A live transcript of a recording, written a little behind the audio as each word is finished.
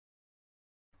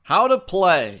How to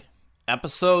Play,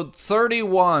 Episode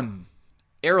 31,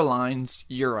 Airlines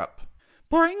Europe.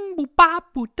 Oh,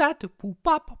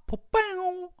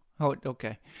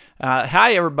 okay.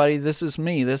 Hi, everybody. This is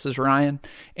me. This is Ryan,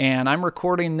 and I'm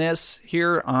recording this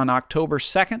here on October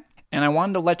 2nd, and I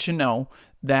wanted to let you know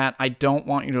that I don't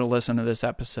want you to listen to this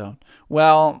episode.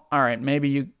 Well, all right,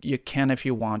 maybe you can if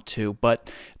you want to,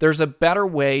 but there's a better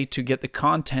way to get the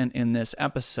content in this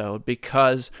episode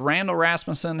because Randall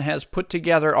Rasmussen has put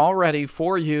together already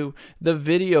for you the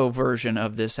video version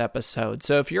of this episode.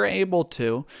 So if you're able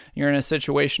to, you're in a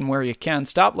situation where you can,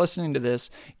 stop listening to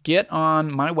this, get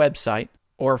on my website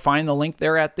or find the link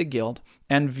there at the Guild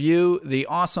and view the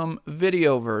awesome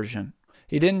video version.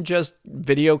 He didn't just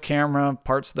video camera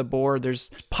parts of the board. There's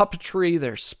puppetry,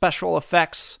 there's special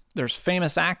effects, there's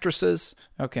famous actresses.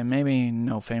 Okay, maybe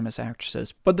no famous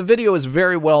actresses. But the video is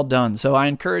very well done, so I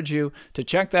encourage you to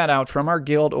check that out from our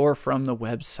guild or from the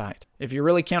website. If you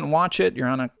really can't watch it, you're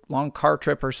on a long car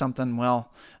trip or something,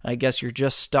 well, I guess you're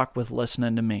just stuck with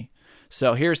listening to me.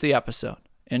 So here's the episode.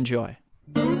 Enjoy.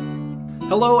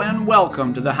 Hello and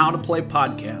welcome to the How to Play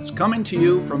podcast, coming to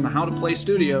you from the How to Play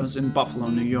studios in Buffalo,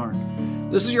 New York.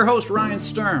 This is your host, Ryan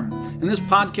Sturm, and this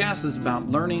podcast is about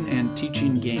learning and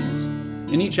teaching games.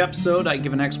 In each episode, I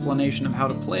give an explanation of how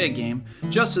to play a game,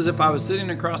 just as if I was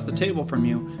sitting across the table from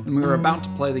you and we were about to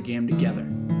play the game together.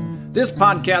 This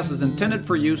podcast is intended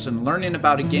for use in learning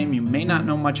about a game you may not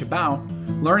know much about,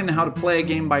 learning how to play a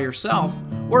game by yourself,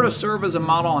 or to serve as a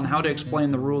model on how to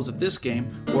explain the rules of this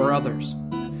game or others.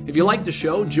 If you like the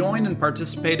show, join and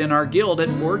participate in our guild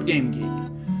at Board Game Geek.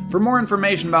 For more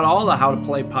information about all the How to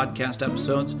Play podcast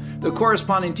episodes, the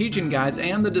corresponding teaching guides,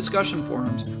 and the discussion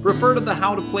forums, refer to the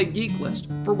How to Play Geek list,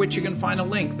 for which you can find a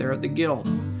link there at the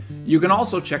Guild. You can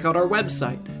also check out our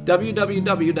website,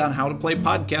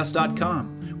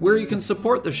 www.howtoplaypodcast.com, where you can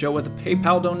support the show with a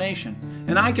PayPal donation,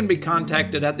 and I can be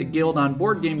contacted at the Guild on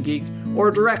Board Game Geek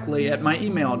or directly at my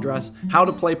email address,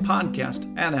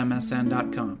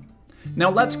 howtoplaypodcast@msn.com.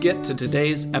 Now let's get to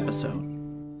today's episode.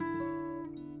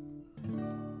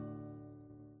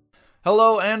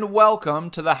 Hello and welcome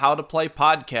to the How to Play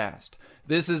podcast.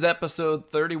 This is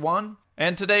episode 31,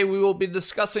 and today we will be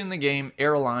discussing the game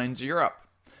Airlines Europe.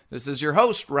 This is your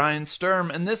host, Ryan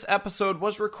Sturm, and this episode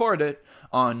was recorded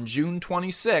on June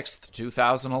 26th,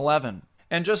 2011.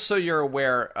 And just so you're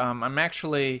aware, I'm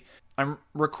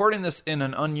recording this in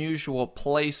an unusual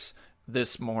place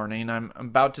this morning. I'm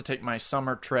about to take my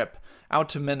summer trip out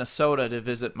to Minnesota to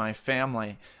visit my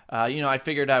family. I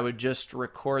figured I would just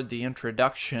record the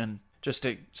introduction just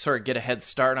to sort of get a head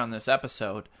start on this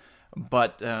episode.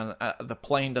 But the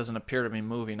plane doesn't appear to be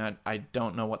moving. I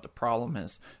don't know what the problem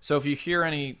is. So if you hear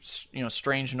any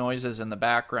strange noises in the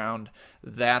background,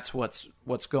 that's what's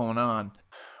going on.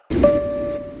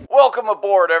 Welcome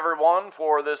aboard, everyone,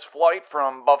 for this flight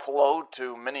from Buffalo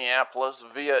to Minneapolis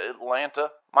via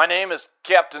Atlanta. My name is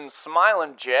Captain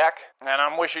Smilin' Jack, and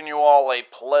I'm wishing you all a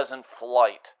pleasant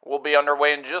flight. We'll be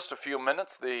underway in just a few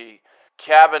minutes. The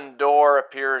cabin door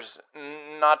appears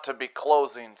not to be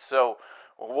closing, so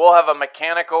we'll have a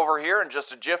mechanic over here in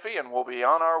just a jiffy, and we'll be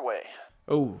on our way.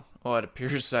 Oh, it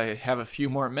appears I have a few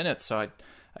more minutes, so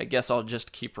I guess I'll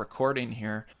just keep recording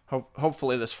here.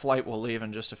 Hopefully this flight will leave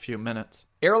in just a few minutes.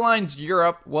 Airlines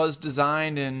Europe was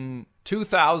designed in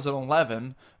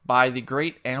 2011 by the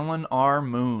great Alan R.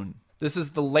 Moon. This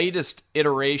is the latest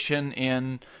iteration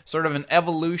in sort of an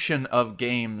evolution of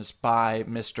games by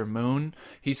Mr. Moon.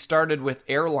 He started with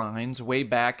Airlines way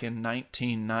back in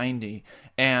 1990,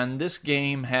 and this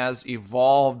game has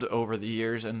evolved over the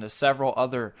years into several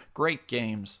other great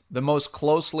games. The most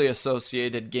closely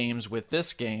associated games with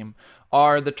this game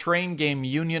are the train game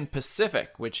Union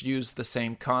Pacific, which used the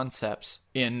same concepts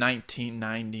in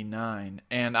 1999.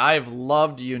 And I've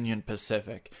loved Union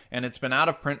Pacific, and it's been out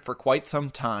of print for quite some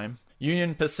time.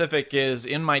 Union Pacific is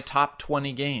in my top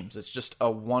 20 games. It's just a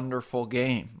wonderful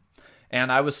game. And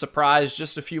I was surprised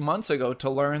just a few months ago to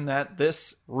learn that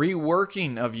this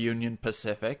reworking of Union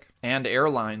Pacific, and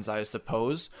Airlines, I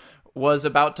suppose, was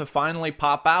about to finally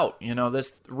pop out.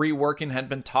 This reworking had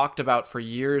been talked about for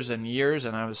years and years,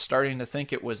 and I was starting to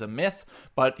think it was a myth.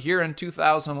 But here in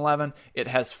 2011, it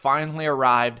has finally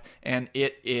arrived, and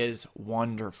it is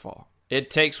wonderful.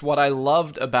 It takes what I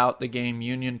loved about the game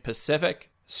Union Pacific,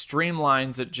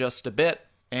 streamlines it just a bit,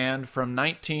 and from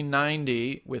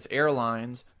 1990 with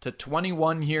Airlines to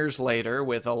 21 years later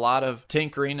with a lot of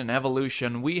tinkering and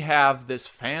evolution, we have this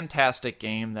fantastic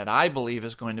game that I believe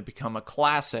is going to become a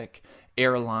classic,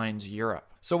 Airlines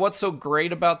Europe. So what's so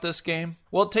great about this game?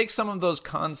 Well, it takes some of those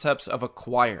concepts of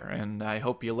Acquire, and I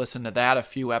hope you listened to that a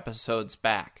few episodes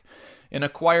back. In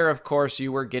Acquire, of course,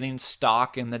 you were getting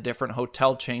stock in the different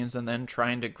hotel chains and then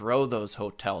trying to grow those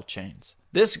hotel chains.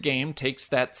 This game takes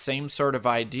that same sort of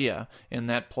idea in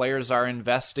that players are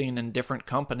investing in different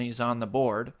companies on the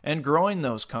board and growing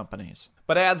those companies,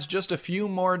 but adds just a few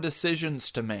more decisions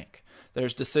to make.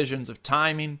 There's decisions of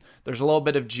timing, there's a little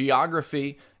bit of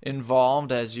geography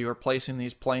involved as you are placing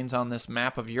these planes on this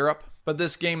map of Europe, but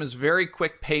this game is very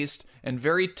quick-paced and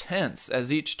very tense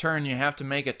as each turn you have to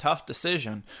make a tough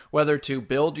decision whether to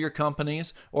build your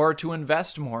companies or to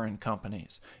invest more in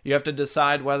companies. You have to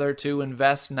decide whether to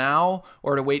invest now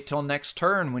or to wait till next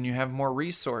turn when you have more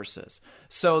resources.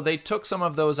 So they took some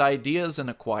of those ideas in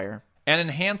Acquire and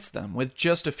enhanced them with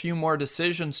just a few more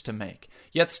decisions to make,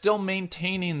 yet still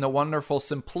maintaining the wonderful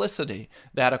simplicity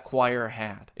that Acquire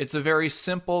had. It's a very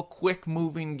simple,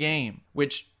 quick-moving game,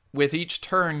 which with each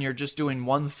turn you're just doing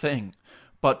one thing.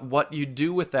 But what you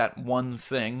do with that one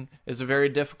thing is a very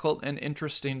difficult and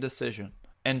interesting decision.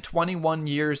 And 21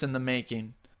 years in the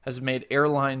making has made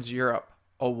Airlines Europe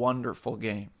a wonderful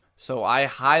game. So I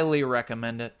highly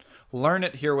recommend it. Learn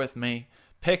it here with me.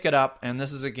 Pick it up, and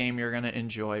this is a game you're going to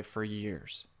enjoy for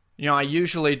years. I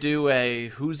usually do a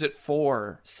Who's It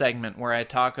For segment where I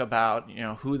talk about,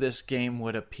 who this game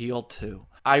would appeal to.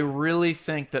 I really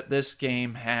think that this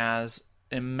game has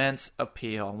immense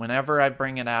appeal. Whenever I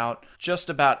bring it out, just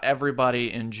about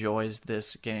everybody enjoys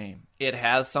this game. It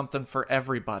has something for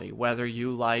everybody, whether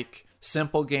you like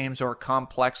simple games or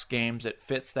complex games. It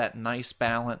fits that nice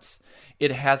balance.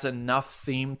 It has enough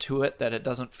theme to it that it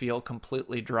doesn't feel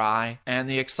completely dry, and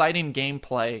the exciting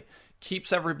gameplay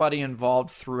keeps everybody involved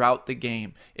throughout the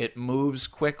game. It moves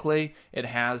quickly. It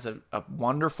has a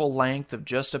wonderful length of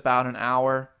just about an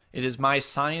hour. It is my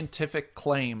scientific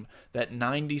claim that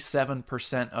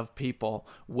 97% of people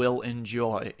will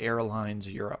enjoy Airlines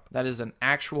Europe. That is an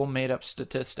actual made-up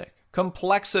statistic.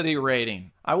 Complexity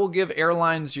rating. I will give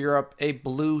Airlines Europe a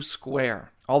blue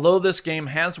square. Although this game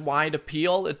has wide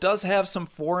appeal, it does have some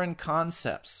foreign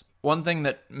concepts. One thing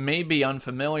that may be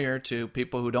unfamiliar to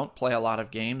people who don't play a lot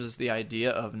of games is the idea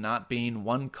of not being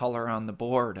one color on the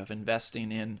board, of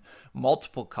investing in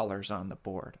multiple colors on the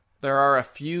board. There are a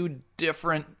few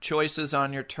different choices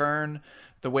on your turn,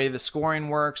 the way the scoring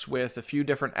works with a few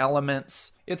different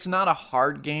elements. It's not a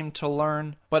hard game to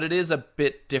learn, but it is a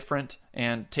bit different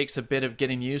and takes a bit of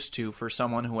getting used to for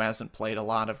someone who hasn't played a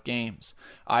lot of games.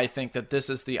 I think that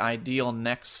this is the ideal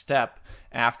next step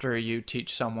after you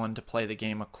teach someone to play the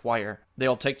game Acquire.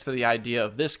 They'll take to the idea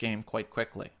of this game quite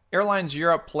quickly. Airlines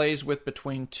Europe plays with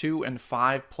between 2 and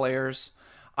 5 players.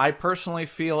 I personally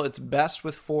feel it's best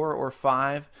with 4 or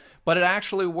 5, but it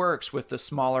actually works with the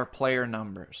smaller player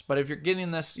numbers. But if you're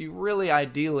getting this, you really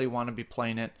ideally want to be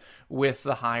playing it with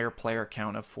the higher player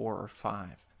count of 4 or 5.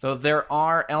 Though there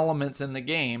are elements in the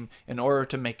game in order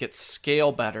to make it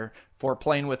scale better for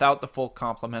playing without the full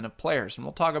complement of players, and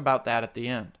we'll talk about that at the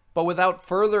end. But without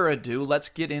further ado, let's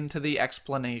get into the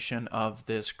explanation of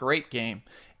this great game,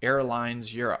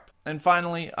 Airlines Europe. And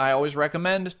finally, I always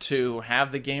recommend to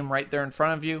have the game right there in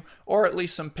front of you, or at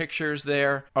least some pictures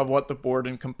there of what the board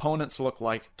and components look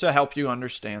like to help you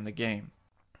understand the game.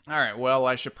 Alright, well,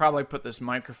 I should probably put this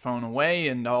microphone away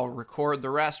and I'll record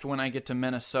the rest when I get to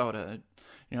Minnesota.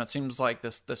 It seems like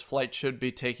this flight should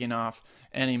be taking off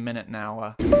any minute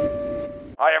now.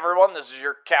 Hi everyone, this is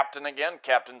your captain again,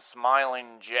 Captain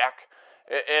Smiling Jack.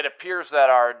 It appears that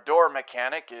our door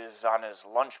mechanic is on his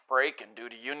lunch break, and due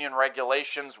to union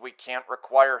regulations, we can't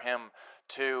require him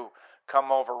to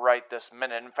come over right this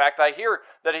minute. In fact, I hear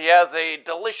that he has a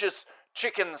delicious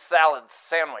chicken salad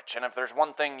sandwich, and if there's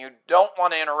one thing you don't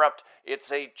want to interrupt,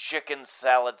 it's a chicken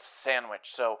salad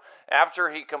sandwich. So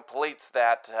after he completes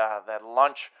that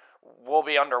lunch, we'll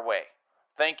be underway.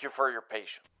 Thank you for your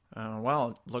patience.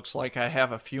 Well, it looks like I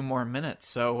have a few more minutes,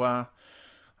 so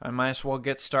I might as well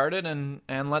get started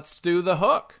and let's do the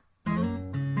hook.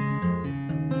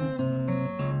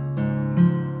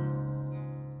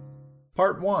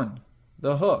 Part 1.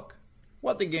 The Hook.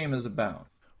 What the game is about.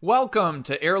 Welcome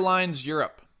to Airlines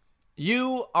Europe.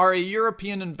 You are a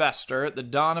European investor at the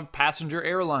dawn of passenger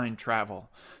airline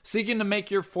travel, seeking to make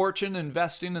your fortune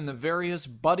investing in the various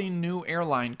budding new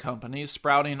airline companies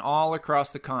sprouting all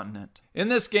across the continent. In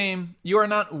this game, you are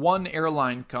not one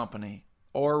airline company,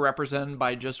 or represented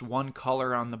by just one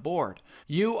color on the board.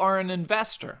 You are an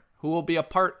investor who will be a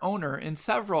part owner in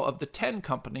several of the 10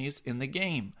 companies in the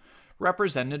game,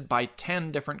 represented by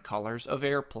 10 different colors of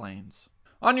airplanes.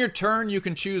 On your turn, you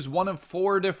can choose one of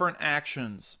 4 different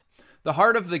actions. The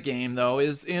heart of the game, though,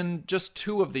 is in just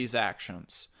 2 of these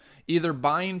actions, either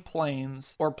buying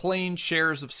planes or playing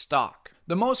shares of stock.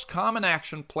 The most common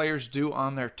action players do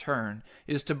on their turn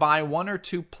is to buy 1 or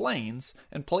 2 planes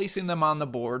and placing them on the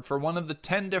board for one of the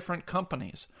 10 different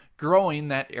companies, growing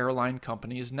that airline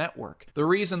company's network. The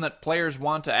reason that players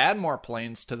want to add more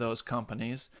planes to those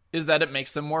companies is that it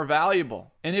makes them more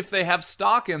valuable. And if they have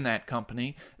stock in that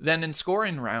company, then in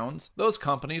scoring rounds, those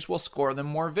companies will score them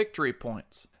more victory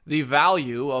points. The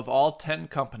value of all 10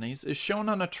 companies is shown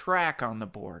on a track on the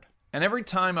board. And every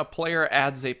time a player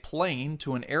adds a plane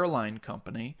to an airline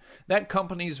company, that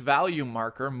company's value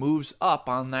marker moves up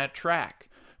on that track.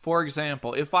 For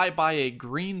example, if I buy a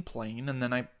green plane and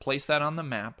then I place that on the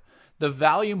map, the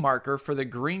value marker for the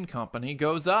green company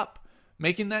goes up,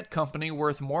 making that company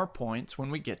worth more points when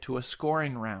we get to a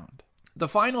scoring round. The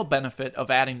final benefit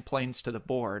of adding planes to the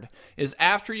board is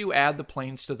after you add the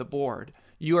planes to the board,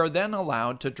 you are then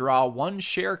allowed to draw 1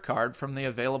 share card from the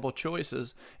available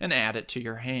choices and add it to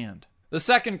your hand. The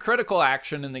second critical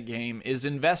action in the game is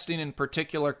investing in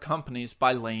particular companies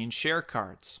by laying share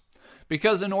cards.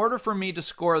 Because in order for me to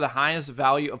score the highest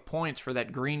value of points for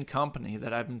that green company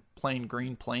that I've been playing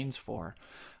green planes for,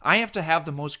 I have to have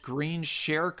the most green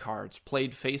share cards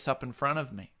played face up in front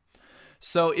of me.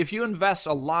 So if you invest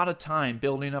a lot of time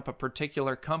building up a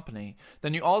particular company,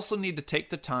 then you also need to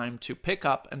take the time to pick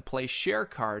up and play share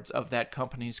cards of that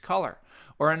company's color.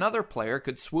 Or another player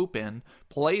could swoop in,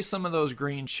 play some of those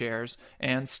green shares,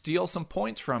 and steal some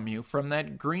points from you from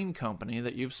that green company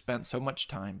that you've spent so much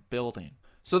time building.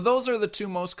 So those are the 2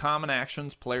 most common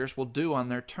actions players will do on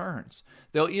their turns.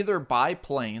 They'll either buy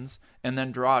planes and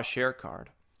then draw a share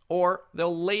card, or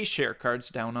they'll lay share cards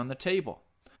down on the table.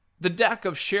 The deck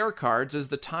of share cards is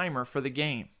the timer for the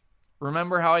game.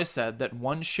 Remember how I said that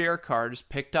 1 share card is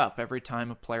picked up every time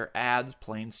a player adds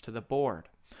planes to the board.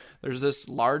 There's this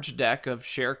large deck of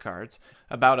share cards.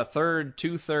 About 1/3,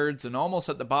 2/3, and almost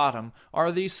at the bottom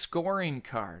are these scoring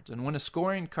cards. And when a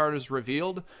scoring card is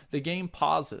revealed, the game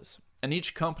pauses. And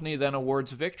each company then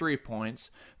awards victory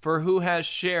points for who has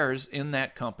shares in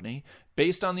that company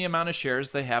based on the amount of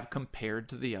shares they have compared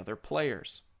to the other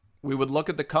players. We would look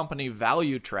at the company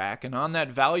value track, and on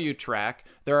that value track,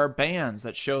 there are bands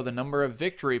that show the number of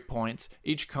victory points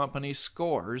each company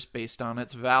scores based on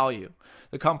its value.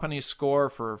 The companies score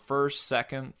for 1st,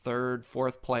 2nd, 3rd,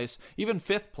 4th place, even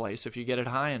 5th place if you get it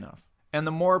high enough. And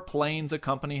the more planes a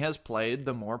company has played,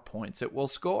 the more points it will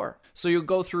score. So you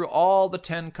go through all the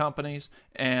 10 companies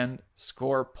and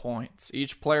score points.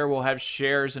 Each player will have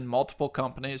shares in multiple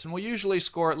companies and will usually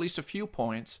score at least a few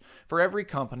points for every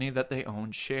company that they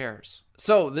own shares.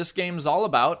 So this game is all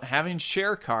about having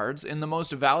share cards in the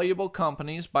most valuable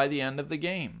companies by the end of the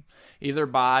game, either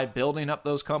by building up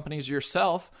those companies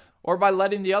yourself or by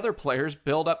letting the other players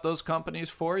build up those companies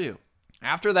for you.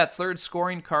 After that 3rd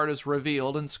scoring card is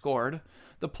revealed and scored,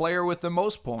 the player with the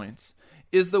most points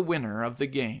is the winner of the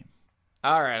game.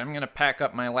 All right, I'm going to pack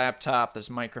up my laptop,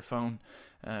 this microphone.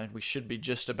 We should be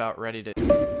just about ready to...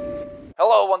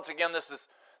 Hello, once again, this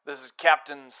is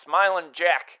Captain Smilin'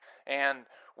 Jack, and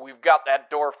we've got that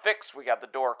door fixed. We got the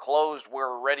door closed.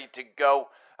 We're ready to go.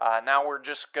 Now we're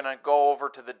just going to go over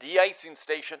to the de-icing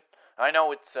station. I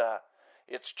know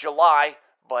it's July,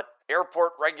 but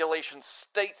airport regulations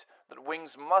state that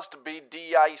wings must be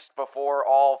de-iced before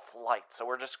all flights. So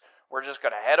we're just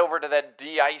going to head over to that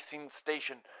de-icing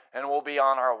station, and we'll be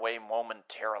on our way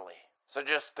momentarily. So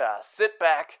just sit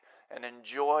back and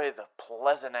enjoy the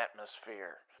pleasant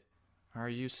atmosphere. Are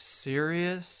you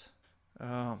serious?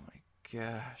 Oh my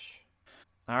gosh.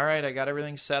 All right, I got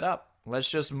everything set up. Let's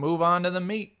just move on to the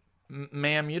meat.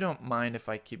 Ma'am, you don't mind if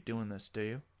I keep doing this, do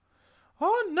you?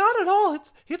 Oh, not at all.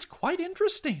 It's quite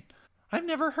interesting. I've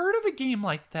never heard of a game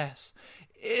like this.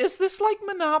 Is this like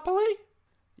Monopoly?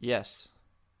 Yes.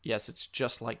 Yes, it's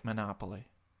just like Monopoly.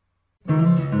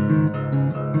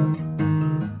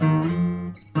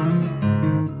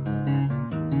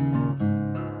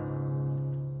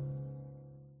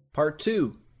 Part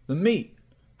 2. The meat.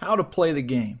 How to play the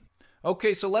game.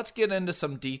 Okay, so let's get into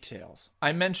some details.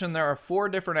 I mentioned there are 4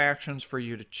 different actions for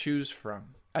you to choose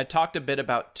from. I talked a bit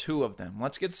about 2 of them.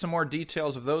 Let's get some more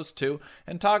details of those 2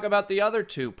 and talk about the other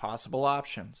 2 possible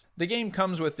options. The game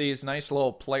comes with these nice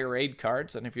little player aid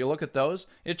cards, and if you look at those,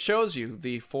 it shows you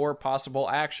the 4 possible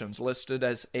actions listed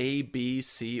as A, B,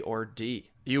 C, or D.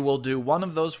 You will do one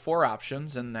of those 4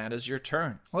 options, and that is your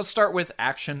turn. Let's start with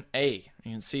Action A.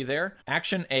 You can see there,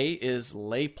 Action A is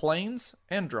lay planes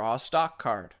and draw a stock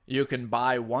card. You can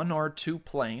buy 1 or 2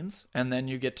 planes, and then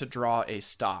you get to draw a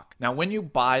stock. Now, when you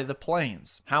buy the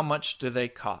planes, how much do they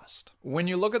cost? When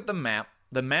you look at the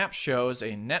map shows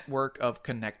a network of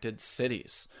connected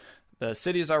cities. The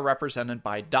cities are represented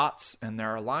by dots, and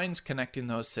there are lines connecting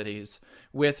those cities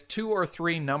with 2 or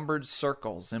 3 numbered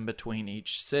circles in between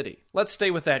each city. Let's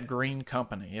stay with that green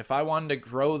company. If I wanted to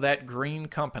grow that green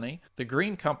company, the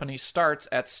green company starts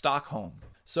at Stockholm.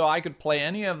 So I could play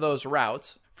any of those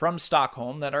routes from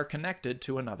Stockholm that are connected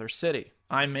to another city.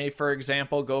 I may, for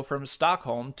example, go from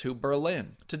Stockholm to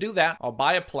Berlin. To do that, I'll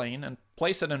buy a plane and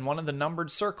place it in one of the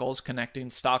numbered circles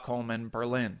connecting Stockholm and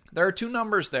Berlin. There are 2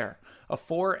 numbers there, a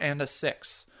 4 and a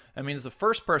 6. That means the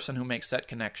first person who makes that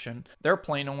connection, their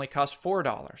plane only costs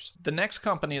 $4. The next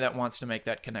company that wants to make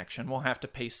that connection will have to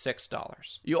pay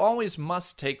 $6. You always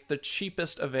must take the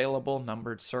cheapest available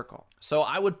numbered circle. So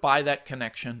I would buy that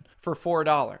connection for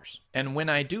 $4. And when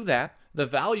I do that, the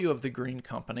value of the green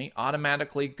company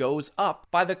automatically goes up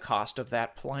by the cost of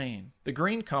that plane. The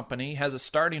green company has a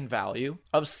starting value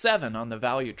of 7 on the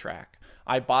value track.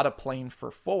 I bought a plane for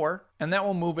 4, and that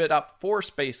will move it up 4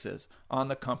 spaces on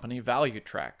the company value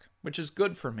track, which is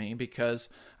good for me because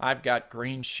I've got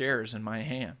green shares in my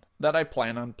hand that I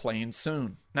plan on playing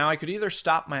soon. Now I could either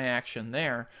stop my action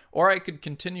there, or I could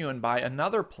continue and buy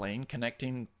another plane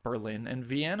connecting Berlin and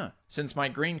Vienna. Since my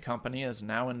green company is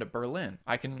now into Berlin,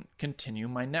 I can continue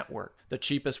my network. The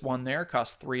cheapest one there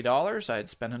cost $3. I'd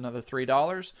spend another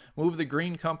 $3, move the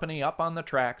green company up on the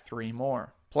track 3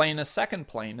 more. Playing a second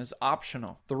plane is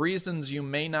optional. The reasons you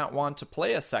may not want to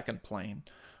play a second plane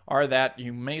are that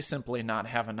you may simply not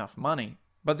have enough money.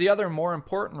 But the other more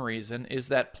important reason is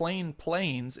that playing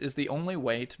planes is the only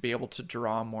way to be able to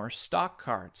draw more stock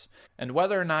cards. And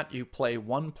whether or not you play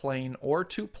 1 plane or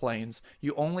 2 planes,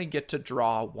 you only get to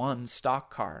draw 1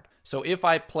 stock card. So if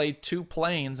I play 2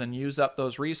 planes and use up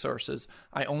those resources,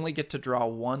 I only get to draw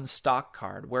 1 stock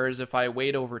card. Whereas if I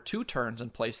wait over 2 turns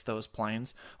and place those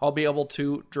planes, I'll be able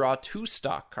to draw 2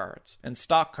 stock cards. And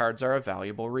stock cards are a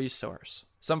valuable resource.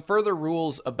 Some further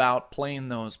rules about playing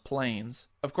those planes.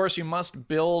 Of course, you must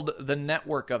build the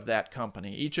network of that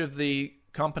company. Each of the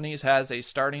companies has a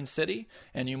starting city,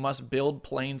 and you must build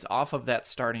planes off of that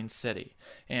starting city.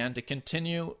 And to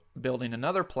continue building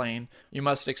another plane, you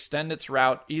must extend its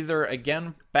route either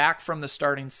again back from the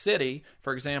starting city.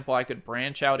 For example, I could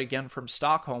branch out again from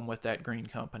Stockholm with that green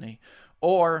company,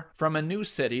 or from a new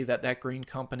city that green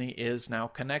company is now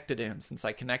connected in. Since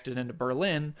I connected into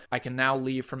Berlin, I can now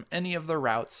leave from any of the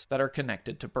routes that are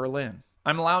connected to Berlin.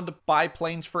 I'm allowed to buy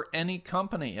planes for any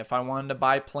company. If I wanted to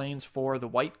buy planes for the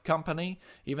white company,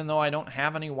 even though I don't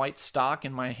have any white stock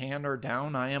in my hand or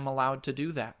down, I am allowed to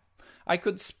do that. I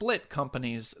could split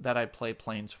companies that I play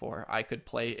planes for. I could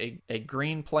play a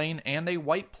green plane and a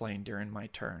white plane during my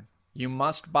turn. You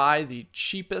must buy the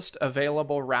cheapest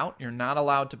available route. You're not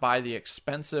allowed to buy the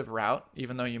expensive route,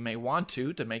 even though you may want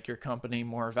to make your company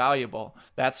more valuable.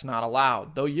 That's not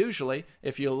allowed. Though usually,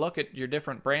 if you look at your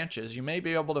different branches, you may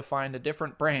be able to find a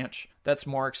different branch that's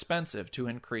more expensive to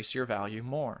increase your value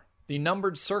more. The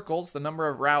numbered circles, the number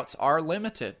of routes, are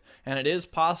limited, and it is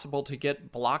possible to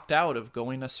get blocked out of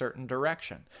going a certain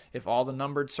direction. If all the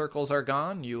numbered circles are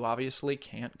gone, you obviously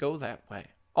can't go that way.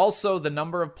 Also, the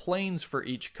number of planes for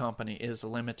each company is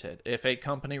limited. If a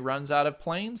company runs out of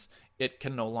planes, it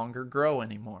can no longer grow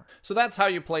anymore. So that's how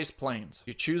you place planes.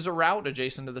 You choose a route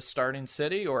adjacent to the starting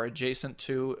city or adjacent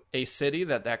to a city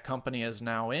that company is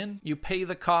now in. You pay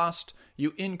the cost,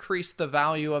 you increase the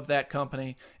value of that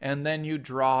company, and then you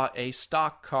draw a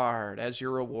stock card as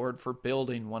your reward for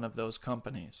building one of those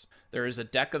companies. There is a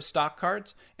deck of stock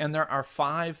cards, and there are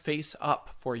 5 face up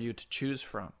for you to choose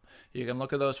from. You can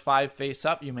look at those 5 face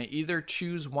up. You may either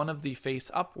choose one of the face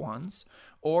up ones,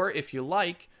 or if you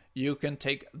like, you can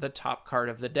take the top card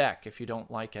of the deck if you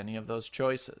don't like any of those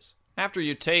choices. After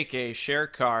you take a share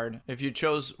card, if you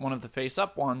chose one of the face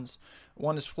up ones,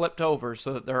 one is flipped over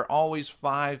so that there are always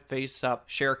 5 face up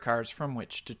share cards from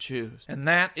which to choose. And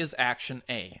that is action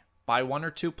A. Buy 1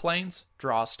 or 2 planes,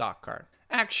 draw a stock card.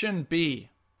 Action B,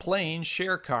 playing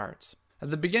share cards.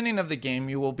 At the beginning of the game,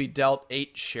 you will be dealt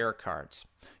 8 share cards.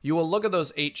 You will look at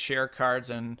those 8 share cards,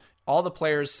 and all the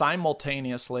players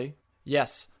simultaneously,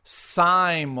 yes,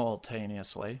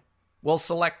 simultaneously, will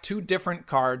select 2 different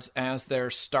cards as their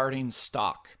starting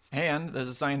stock. And this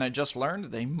is something I just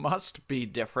learned, they must be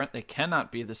different. They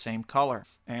cannot be the same color.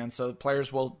 And so the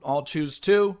players will all choose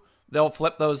 2. They'll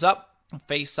flip those up,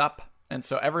 face up, and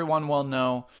so everyone will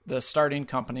know the starting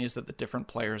companies that the different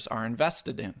players are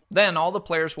invested in. Then all the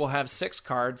players will have 6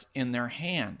 cards in their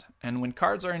hand. And when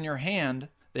cards are in your hand,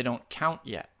 they don't count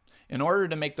yet. In order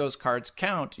to make those cards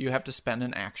count, you have to spend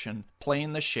an action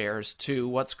playing the shares to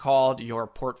what's called your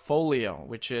portfolio,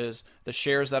 which is the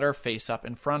shares that are face up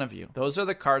in front of you. Those are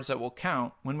the cards that will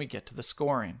count when we get to the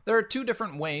scoring. There are two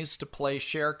different ways to play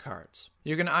share cards.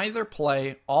 You can either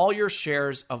play all your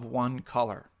shares of one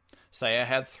color. Say I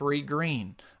had 3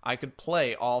 green. I could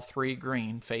play all 3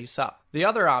 green face up. The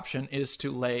other option is to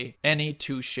lay any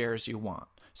 2 shares you want.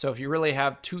 So if you really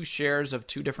have 2 shares of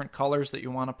 2 different colors that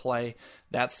you want to play,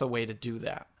 that's the way to do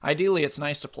that. Ideally, it's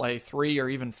nice to play 3 or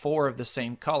even 4 of the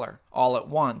same color all at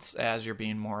once as you're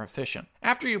being more efficient.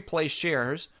 After you play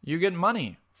shares, you get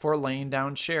money for laying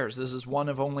down shares. This is one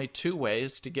of only 2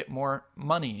 ways to get more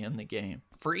money in the game.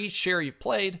 For each share you've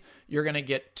played, you're going to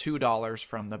get $2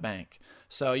 from the bank.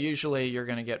 So usually you're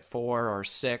going to get $4 or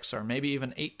 $6 or maybe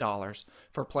even $8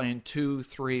 for playing 2,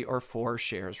 3, or 4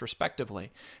 shares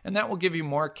respectively. And that will give you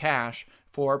more cash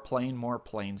for playing more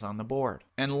planes on the board.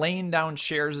 And laying down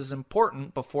shares is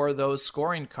important before those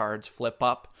scoring cards flip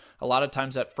up. A lot of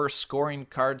times that first scoring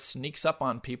card sneaks up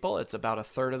on people. It's about a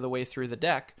third of the way through the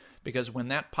deck, because when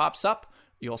that pops up,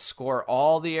 you'll score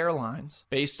all the airlines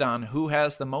based on who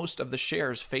has the most of the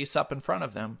shares face up in front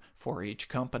of them for each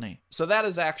company. So that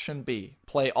is action B.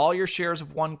 Play all your shares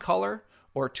of one color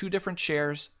or 2 different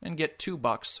shares and get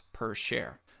 $2 per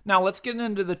share. Now let's get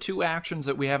into the 2 actions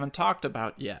that we haven't talked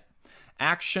about yet.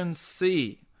 Action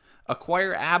C,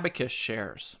 acquire Abacus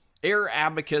shares. Air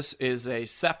Abacus is a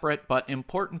separate but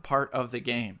important part of the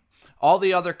game. All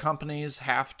the other companies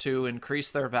have to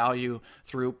increase their value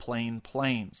through playing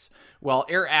planes. Well,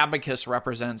 Air Abacus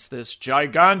represents this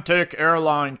gigantic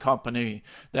airline company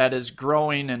that is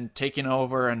growing and taking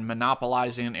over and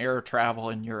monopolizing air travel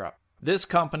in Europe. This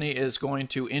company is going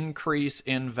to increase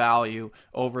in value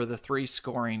over the 3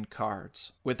 scoring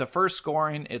cards. With the first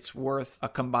scoring, it's worth a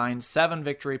combined 7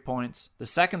 victory points. The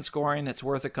second scoring, it's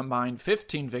worth a combined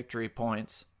 15 victory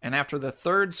points. And after the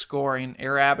third scoring,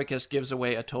 Air Abacus gives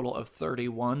away a total of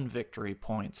 31 victory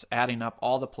points, adding up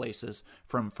all the places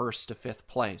from 1st to 5th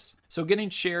place. So getting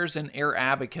shares in Air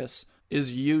Abacus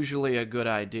is usually a good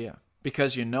idea,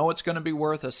 because you know it's going to be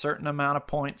worth a certain amount of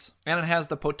points, and it has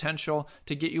the potential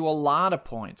to get you a lot of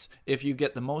points if you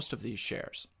get the most of these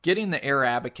shares. Getting the Air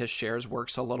Abacus shares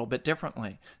works a little bit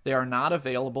differently. They are not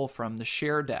available from the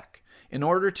share deck. In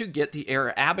order to get the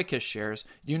Air Abacus shares,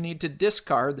 you need to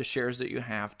discard the shares that you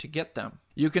have to get them.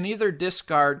 You can either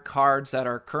discard cards that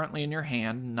are currently in your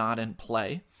hand, not in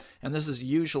play, and this is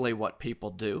usually what people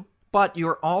do. But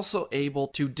you're also able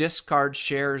to discard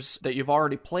shares that you've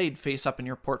already played face up in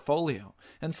your portfolio.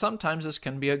 And sometimes this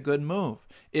can be a good move.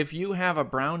 If you have a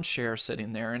brown share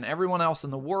sitting there and everyone else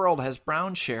in the world has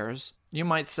brown shares, you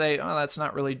might say, oh, that's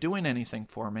not really doing anything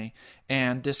for me,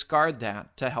 and discard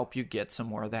that to help you get some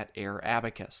more of that Air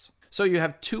Abacus. So you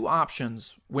have 2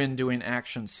 options when doing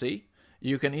action C.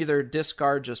 You can either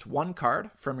discard just 1 card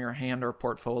from your hand or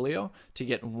portfolio to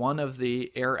get 1 of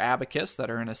the Air Abacus that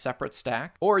are in a separate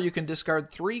stack, or you can discard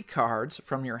 3 cards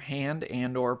from your hand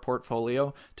and or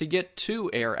portfolio to get 2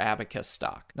 Air Abacus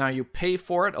stock. Now you pay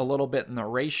for it a little bit in the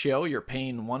ratio. You're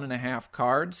paying 1.5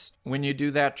 cards when you do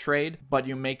that trade, but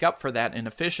you make up for that in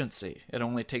efficiency. It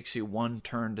only takes you 1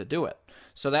 turn to do it.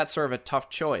 So that's sort of a tough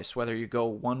choice, whether you go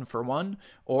 1 for 1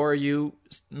 or you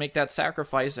make that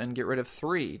sacrifice and get rid of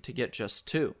 3 to get just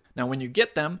 2. Now when you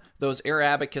get them, those Air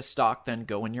Abacus stock then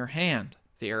go in your hand.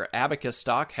 The Air Abacus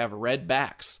stock have red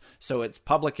backs, so it's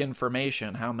public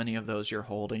information how many of those you're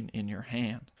holding in your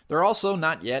hand. They're also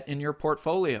not yet in your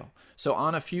portfolio. So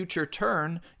on a future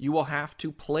turn, you will have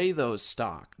to play those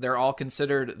stock. They're all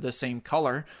considered the same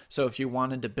color, so if you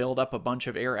wanted to build up a bunch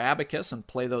of Air Abacus and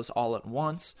play those all at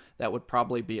once, that would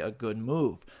probably be a good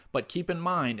move. But keep in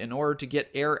mind, in order to get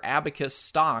Air Abacus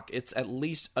stock, it's at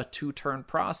least a 2-turn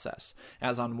process.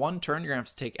 As on 1 turn, you're going to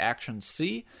have to take action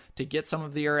C to get some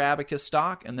of the Air Abacus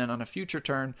stock, and then on a future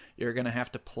turn, you're going to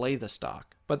have to play the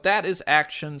stock. But that is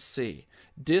action C.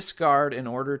 Discard in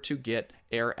order to get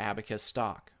Air Abacus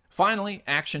stock. Finally,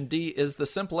 action D is the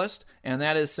simplest, and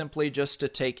that is simply just to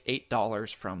take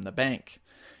 $8 from the bank.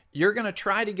 You're going to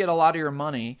try to get a lot of your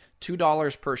money,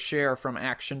 $2 per share, from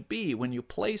action B when you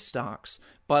play stocks,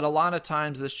 but a lot of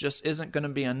times this just isn't going to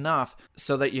be enough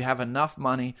so that you have enough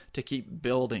money to keep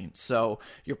building. So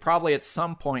you're probably at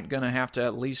some point going to have to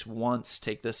at least once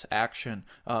take this action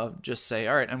of just say,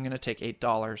 all right, I'm going to take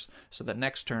 $8 so that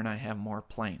next turn I have more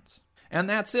planes. And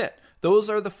that's it. Those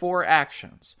are the 4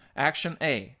 actions. Action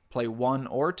A, play 1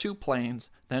 or 2 planes,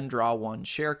 then draw 1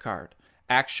 share card.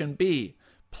 Action B,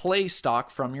 play stock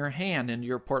from your hand into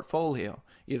your portfolio,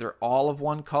 either all of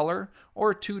 1 color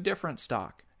or 2 different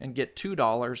stock, and get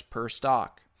 $2 per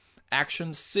stock.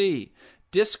 Action C,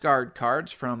 Discard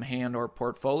cards from hand or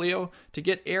portfolio to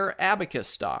get Air Abacus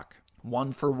stock,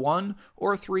 1 for 1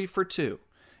 or 3 for 2.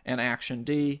 And Action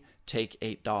D, take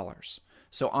 $8.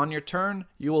 So on your turn,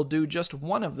 you will do just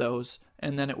one of those,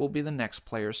 and then it will be the next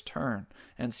player's turn.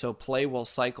 And so play will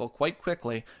cycle quite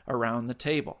quickly around the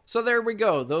table. So there we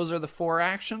go. Those are the 4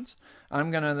 actions. I'm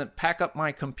going to pack up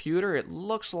my computer. It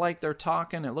looks like they're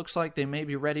talking. It looks like they may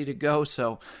be ready to go,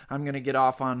 so I'm going to get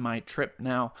off on my trip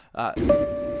now.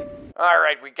 All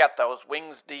right, we got those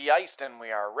wings de-iced, and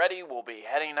we are ready. We'll be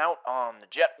heading out on the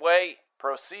jetway,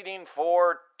 proceeding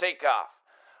for takeoff.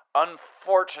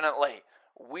 Unfortunately,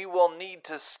 we will need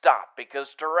to stop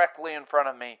because directly in front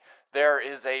of me there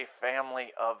is a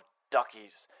family of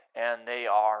duckies, and they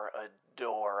are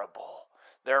adorable.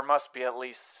 There must be at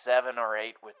least 7 or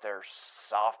 8 with their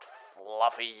soft,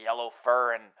 fluffy yellow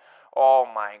fur, and oh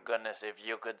my goodness, if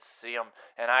you could see them.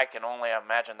 And I can only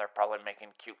imagine they're probably making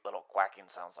cute little quacking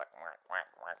sounds like quack, quack,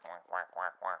 quack, quack, quack,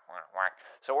 quack, quack, quack, quack.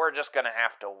 So we're just going to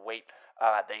have to wait.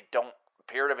 They don't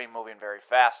appear to be moving very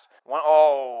fast.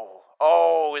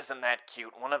 Isn't that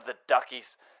cute? One of the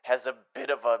duckies has a bit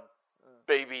of a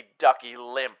baby ducky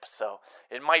limp, so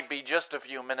it might be just a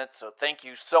few minutes, so thank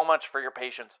you so much for your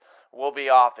patience. We'll be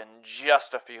off in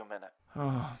just a few minutes.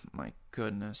 Oh, my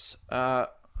goodness. I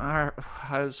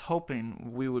was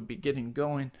hoping we would be getting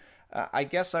going. I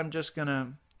guess I'm just going to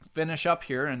finish up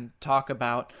here and talk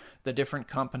about the different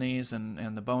companies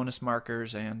and the bonus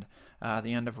markers and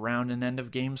the end of round and end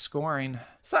of game scoring.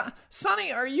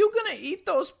 Sonny, are you going to eat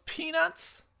those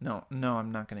peanuts? No,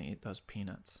 I'm not going to eat those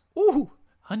peanuts. Ooh,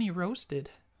 honey roasted.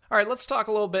 All right, let's talk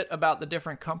a little bit about the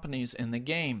different companies in the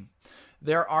game.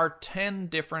 There are 10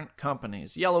 different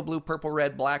companies: yellow, blue, purple,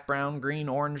 red, black, brown, green,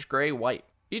 orange, gray, white.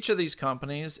 Each of these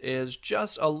companies is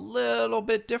just a little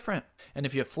bit different. And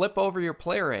if you flip over your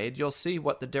player aid, you'll see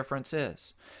what the difference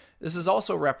is. This is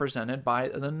also represented by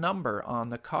the number on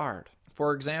the card.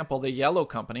 For example, the yellow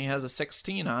company has a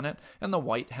 16 on it, and the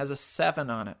white has a 7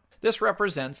 on it. This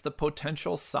represents the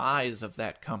potential size of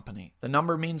that company. The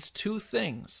number means 2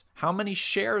 things: how many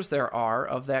shares there are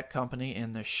of that company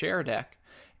in the share deck,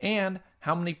 and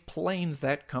how many planes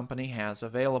that company has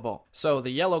available. So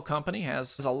the yellow company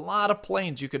has a lot of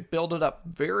planes. You could build it up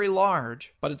very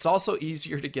large, but it's also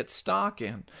easier to get stock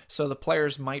in. So the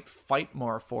players might fight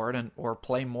more for it or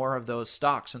play more of those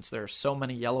stocks since there's so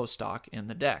many yellow stock in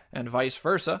the deck. And vice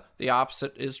versa, the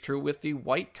opposite is true with the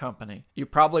white company. You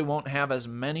probably won't have as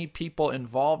many people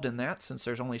involved in that since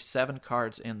there's only 7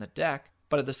 cards in the deck,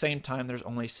 but at the same time there's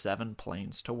only 7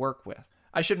 planes to work with.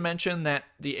 I should mention that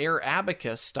the Air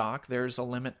Abacus stock, there's a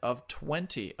limit of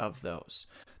 20 of those.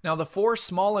 Now, the 4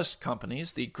 smallest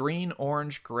companies, the green,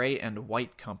 orange, gray, and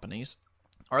white companies,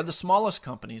 are the smallest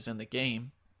companies in the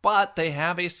game, but they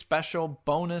have a special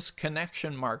bonus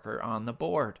connection marker on the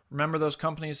board. Remember, those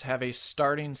companies have a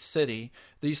starting city.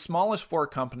 The smallest 4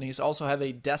 companies also have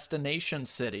a destination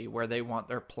city where they want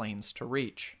their planes to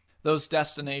reach. Those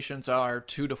destinations are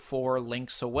 2 to 4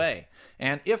 links away.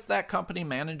 And if that company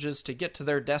manages to get to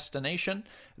their destination,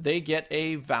 they get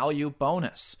a value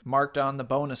bonus marked on the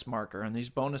bonus marker. And these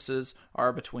bonuses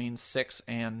are between 6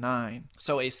 and 9.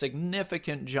 So a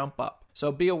significant jump up.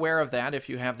 So be aware of that. If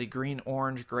you have the green,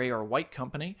 orange, gray, or white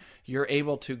company, you're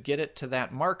able to get it to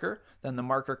that marker. Then the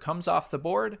marker comes off the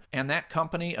board, and that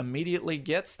company immediately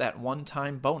gets that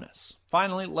one-time bonus.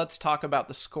 Finally, let's talk about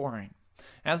the scoring.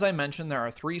 As I mentioned, there are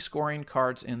 3 scoring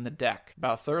cards in the deck.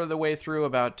 About a third of the way through,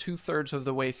 about 2/3 of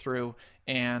the way through,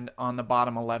 and on the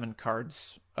bottom 11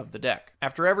 cards of the deck.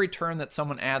 After every turn that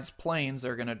someone adds planes,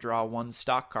 they're going to draw 1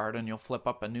 stock card, and you'll flip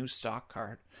up a new stock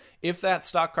card. If that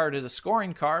stock card is a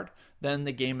scoring card, then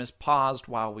the game is paused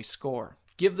while we score.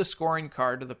 Give the scoring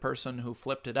card to the person who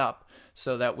flipped it up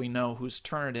so that we know whose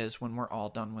turn it is when we're all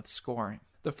done with scoring.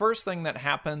 The first thing that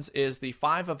happens is the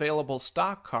 5 available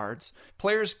stock cards.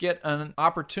 Players get an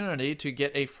opportunity to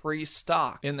get a free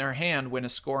stock in their hand when a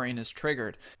scoring is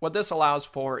triggered. What this allows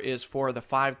for is for the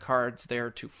 5 cards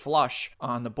there to flush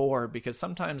on the board because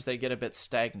sometimes they get a bit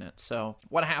stagnant. So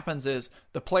what happens is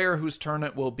the player whose turn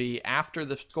it will be after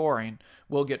the scoring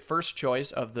will get first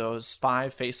choice of those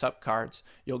 5 face-up cards.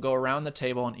 You'll go around the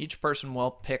table and each person will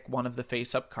pick one of the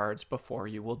face-up cards before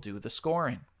you will do the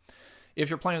scoring. If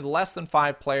you're playing with less than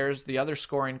 5 players, the other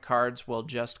scoring cards will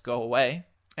just go away,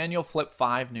 and you'll flip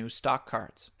 5 new stock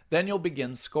cards. Then you'll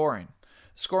begin scoring.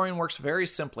 Scoring works very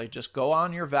simply. Just go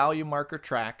on your value marker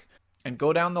track and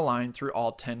go down the line through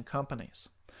all 10 companies.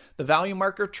 The value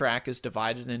marker track is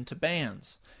divided into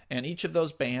bands, and each of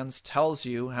those bands tells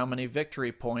you how many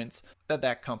victory points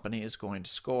that company is going to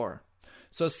score.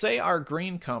 So say our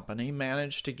green company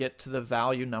managed to get to the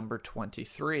value number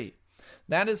 23.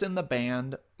 that is in the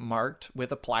band marked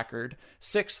with a placard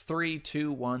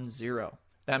 63210.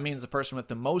 That means the person with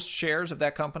the most shares of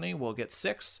that company will get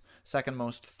 6, second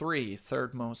most 3,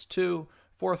 third most 2,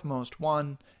 fourth most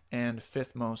 1, and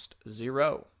fifth most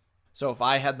 0. So if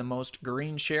I had the most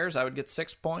green shares, I would get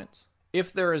 6 points.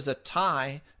 If there is a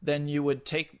tie, then you would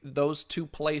take those 2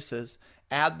 places,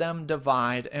 add them,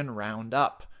 divide, and round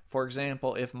up. For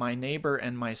example, if my neighbor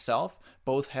and myself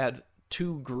both had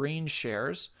 2 green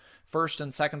shares, first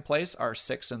and second place are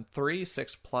 6 and 3.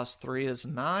 6 plus 3 is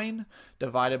 9.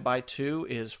 Divided by 2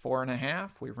 is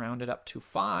 4.5. We round it up to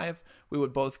 5. We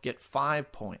would both get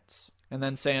 5 points. And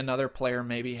then say another player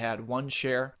maybe had 1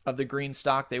 share of the green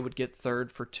stock, they would get third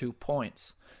for 2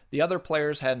 points. The other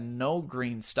players had no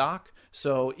green stock,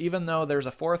 so even though there's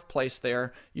a 4th place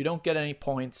there, you don't get any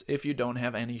points if you don't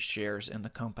have any shares in the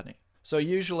company. So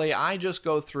usually I just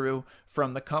go through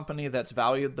from the company that's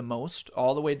valued the most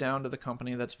all the way down to the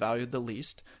company that's valued the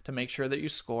least to make sure that you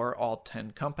score all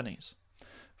 10 companies.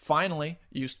 Finally,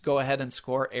 you go ahead and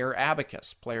score Air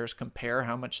Abacus. Players compare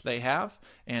how much they have,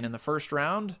 and in the first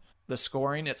round, the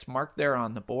scoring, it's marked there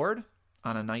on the board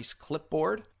on a nice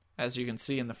clipboard. As you can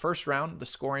see in the first round, the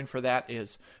scoring for that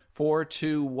is 4,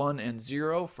 2, 1, and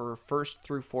 0 for first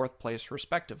through 4th place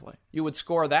respectively. You would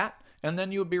score that, and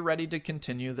then you would be ready to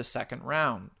continue the second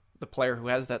round. The player who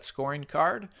has that scoring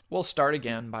card will start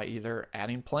again by either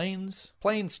adding planes,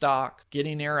 playing stock,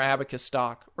 getting Air Abacus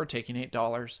stock, or taking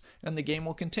 $8, and the game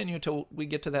will continue till we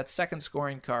get to that second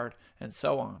scoring card, and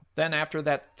so on. Then after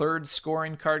that third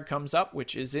scoring card comes up,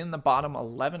 which is in the bottom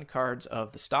 11 cards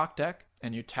of the stock deck,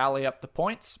 and you tally up the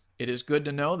points, it is good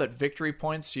to know that victory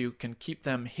points, you can keep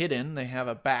them hidden. They have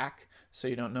a back, so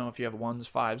you don't know if you have 1s,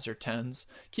 5s, or 10s.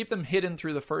 Keep them hidden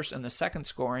through the first and the second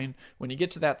scoring. When you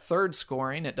get to that third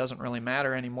scoring, it doesn't really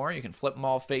matter anymore. You can flip them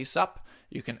all face up.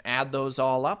 You can add those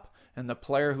all up, and the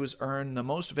player who's earned the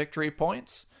most victory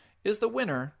points is the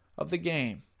winner of the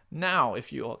game. Now,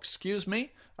 if you'll excuse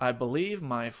me, I believe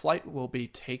my flight will be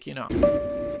taking off.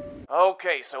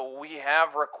 Okay, so we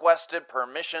have requested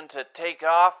permission to take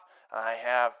off. I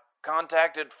have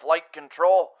contacted flight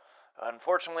control.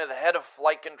 Unfortunately, the head of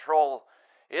flight control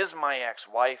is my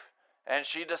ex-wife, and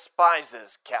she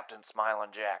despises Captain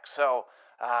Smilin' Jack. So,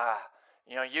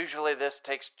 usually this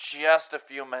takes just a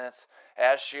few minutes,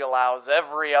 as she allows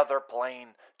every other plane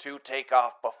to take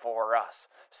off before us.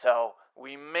 So,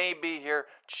 we may be here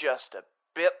just a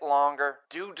bit longer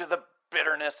due to the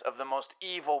bitterness of the most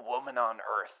evil woman on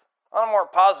Earth. On a more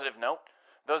positive note,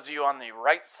 those of you on the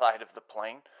right side of the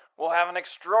plane will have an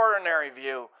extraordinary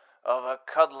view of a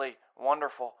cuddly,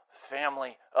 wonderful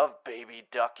family of baby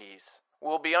duckies.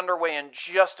 We'll be underway in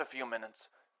just a few minutes.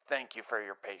 Thank you for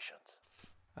your patience.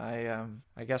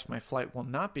 I guess my flight will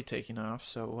not be taking off,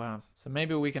 so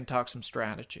maybe we can talk some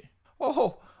strategy.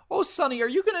 Oh, Sonny, are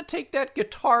you going to take that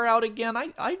guitar out again?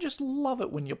 I just love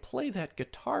it when you play that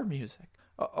guitar music.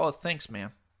 Oh, thanks,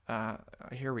 ma'am.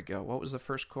 Here we go. What was the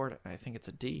first chord? I think it's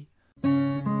a D.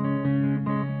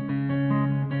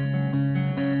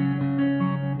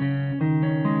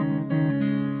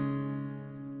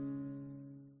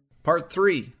 Part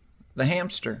 3, the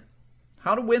hamster.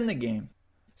 How to win the game.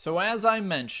 So as I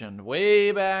mentioned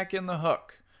way back in the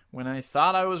hook, when I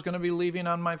thought I was going to be leaving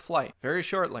on my flight very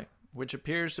shortly, which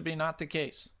appears to be not the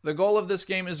case, the goal of this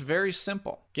game is very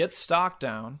simple. Get stock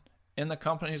down in the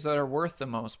companies that are worth the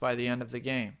most by the end of the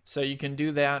game. So you can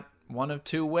do that one of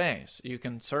 2 ways. You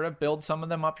can sort of build some of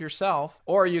them up yourself,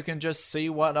 or you can just see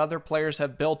what other players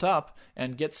have built up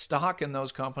and get stock in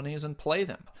those companies and play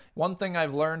them. One thing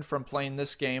I've learned from playing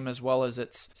this game as well as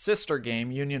its sister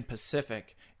game, Union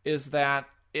Pacific, is that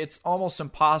it's almost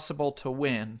impossible to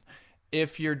win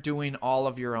if you're doing all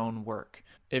of your own work.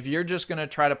 If you're just going to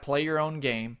try to play your own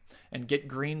game and get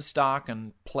green stock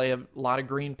and play a lot of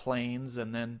green planes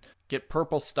and then get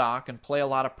purple stock and play a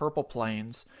lot of purple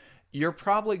planes, you're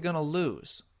probably going to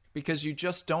lose because you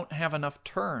just don't have enough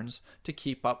turns to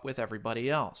keep up with everybody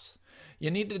else.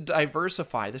 You need to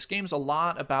diversify. This game's a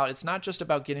lot about, it's not just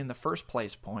about getting the first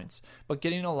place points, but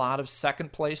getting a lot of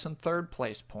second place and third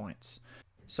place points.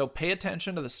 So pay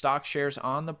attention to the stock shares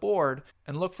on the board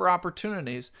and look for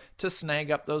opportunities to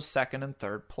snag up those second and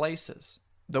third places.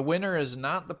 The winner is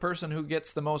not the person who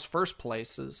gets the most first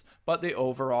places, but the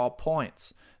overall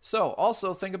points. So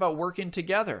also think about working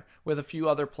together with a few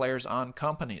other players on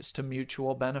companies to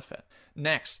mutual benefit.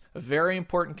 Next, a very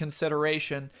important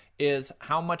consideration is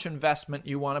how much investment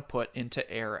you want to put into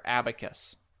Air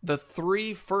Abacus. The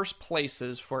 3 first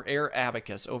places for Air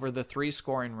Abacus over the 3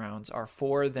 scoring rounds are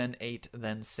 4, then 8,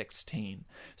 then 16.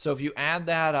 So if you add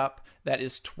that up, that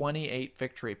is 28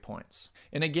 victory points.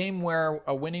 In a game where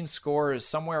a winning score is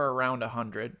somewhere around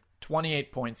 100,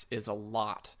 28 points is a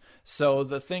lot. So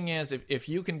the thing is, if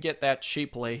you can get that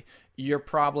cheaply, you're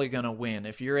probably going to win.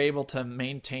 If you're able to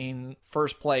maintain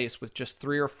first place with just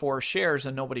 3 or 4 shares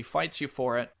and nobody fights you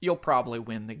for it, you'll probably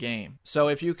win the game. So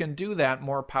if you can do that,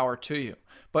 more power to you.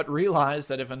 But realize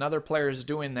that if another player is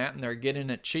doing that and they're getting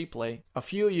it cheaply, a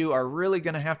few of you are really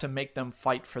going to have to make them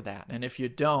fight for that. And if you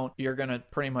don't, you're going to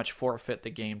pretty much forfeit the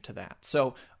game to that.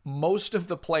 So most of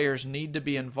the players need to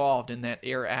be involved in that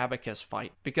Air Abacus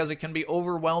fight because it can be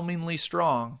overwhelmingly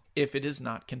strong if it is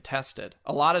not contested.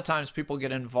 A lot of times people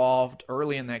get involved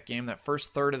early in that game. That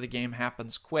first third of the game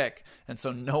happens quick, and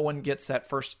so no one gets that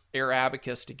first Air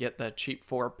Abacus to get the cheap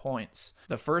 4 points.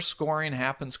 The first scoring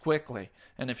happens quickly,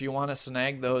 and if you want to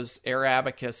snag those Air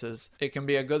Abacuses, it can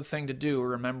be a good thing to do,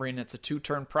 remembering it's a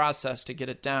 2-turn process to get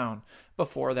it down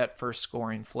before that first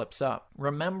scoring flips up.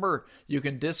 Remember, you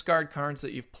can discard cards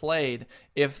that you've played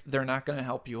if they're not going to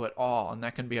help you at all, and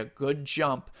that can be a good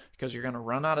jump because you're going to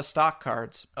run out of stock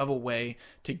cards of a way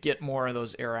to get more of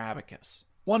those Air Abacus.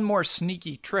 One more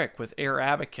sneaky trick with Air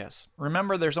Abacus.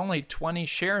 Remember, there's only 20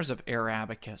 shares of Air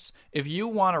Abacus. If you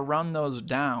want to run those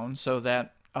down so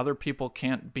that other people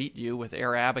can't beat you with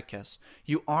Air Abacus,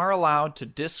 you are allowed to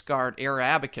discard Air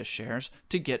Abacus shares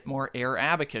to get more Air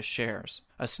Abacus shares.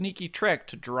 A sneaky trick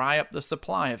to dry up the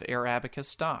supply of Air Abacus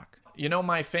stock. You know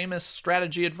my famous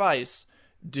strategy advice,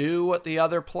 do what the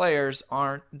other players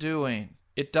aren't doing.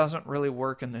 It doesn't really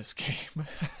work in this game.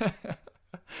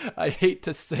 I hate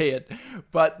to say it,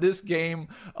 but this game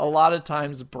a lot of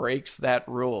times breaks that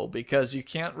rule because you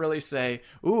can't really say,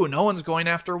 ooh, no one's going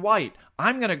after white.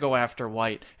 I'm going to go after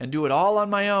white and do it all on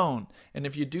my own. And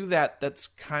if you do that, that's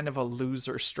kind of a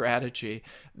loser strategy.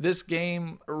 This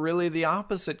game, really the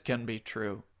opposite can be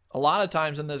true. A lot of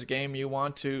times in this game, you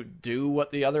want to do what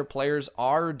the other players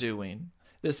are doing.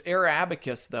 This Air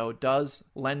Abacus, though, does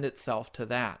lend itself to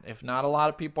that. If not a lot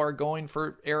of people are going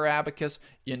for Air Abacus,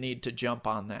 you need to jump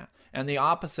on that. And the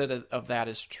opposite of that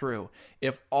is true.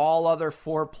 If all other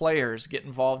 4 players get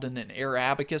involved in an Air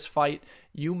Abacus fight,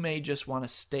 you may just want to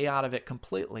stay out of it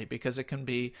completely because it can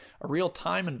be a real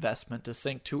time investment to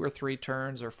sink 2 or 3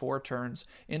 turns or 4 turns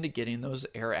into getting those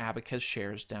Air Abacus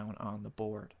shares down on the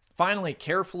board. Finally,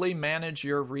 carefully manage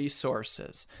your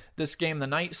resources. This game, the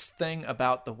nice thing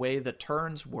about the way the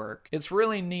turns work, it's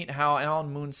really neat how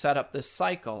Alan Moon set up this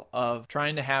cycle of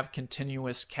trying to have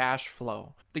continuous cash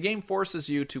flow. The game forces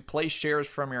you to play shares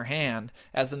from your hand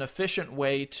as an efficient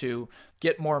way to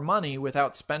get more money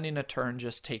without spending a turn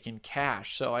just taking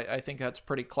cash. So I think that's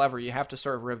pretty clever. You have to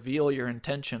sort of reveal your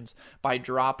intentions by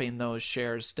dropping those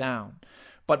shares down.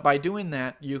 But by doing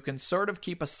that, you can sort of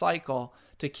keep a cycle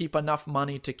to keep enough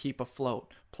money to keep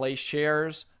afloat. Play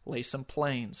shares, lay some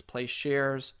planes. Play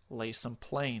shares, lay some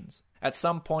planes. At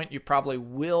some point, you probably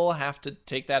will have to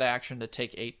take that action to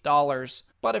take $8.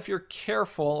 But if you're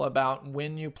careful about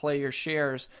when you play your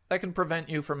shares, that can prevent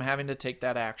you from having to take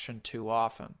that action too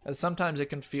often. As sometimes it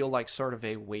can feel like sort of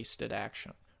a wasted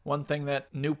action. One thing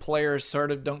that new players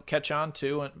sort of don't catch on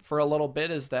to for a little bit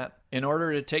is that in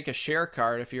order to take a share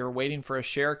card, if you're waiting for a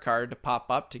share card to pop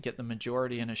up to get the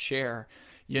majority in a share,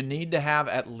 you need to have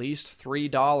at least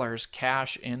 $3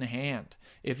 cash in hand.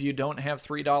 If you don't have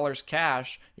 $3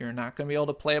 cash, you're not going to be able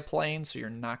to play a plane, so you're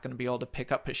not going to be able to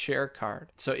pick up a share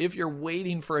card. So if you're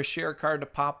waiting for a share card to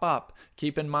pop up,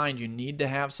 keep in mind you need to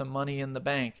have some money in the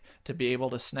bank to be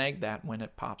able to snag that when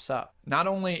it pops up. Not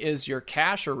only is your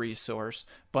cash a resource,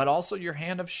 but also your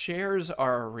hand of shares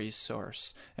are a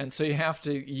resource. And so you have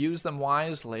to use them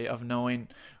wisely of knowing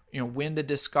when to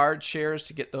discard shares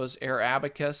to get those Air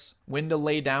Abacus, when to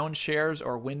lay down shares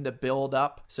or when to build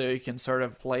up so you can sort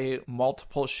of play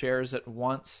multiple shares at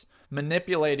once.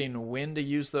 Manipulating when to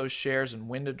use those shares and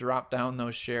when to drop down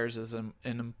those shares is an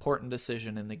important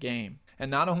decision in the game.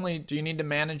 And not only do you need to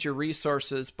manage your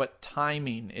resources, but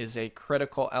timing is a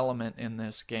critical element in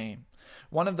this game.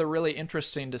 One of the really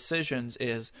interesting decisions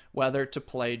is whether to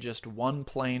play just 1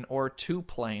 plane or 2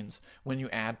 planes when you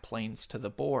add planes to the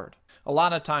board. A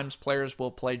lot of times players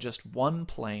will play just 1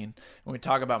 plane when we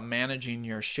talk about managing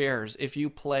your shares. If you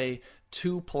play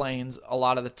 2 planes a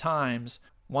lot of the times,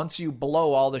 once you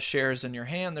blow all the shares in your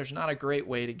hand, there's not a great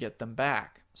way to get them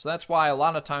back. So that's why a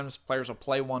lot of times players will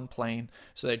play 1 plane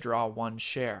so they draw 1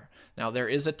 share. Now there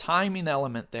is a timing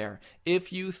element there.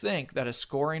 If you think that a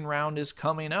scoring round is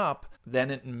coming up,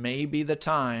 then it may be the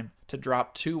time to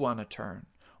drop 2 on a turn.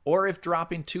 Or if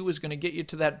dropping 2 is going to get you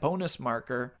to that bonus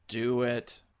marker, do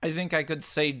it. I think I could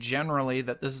say generally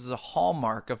that this is a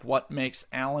hallmark of what makes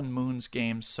Alan Moon's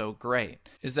games so great,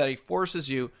 is that he forces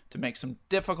you to make some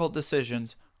difficult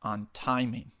decisions on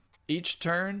timing. Each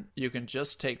turn, you can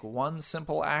just take 1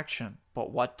 simple action,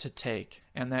 but what to take.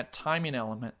 And that timing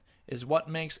element is what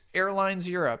makes Airlines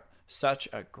Europe such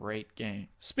a great game.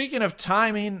 Speaking of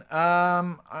timing,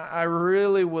 I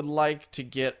really would like to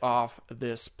get off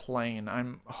this plane.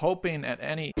 I'm hoping at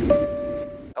any...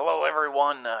 Hello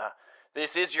everyone,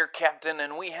 this is your captain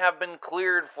and we have been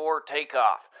cleared for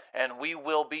takeoff. And we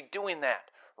will be doing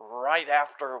that right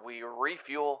after we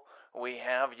refuel. We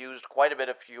have used quite a bit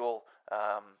of fuel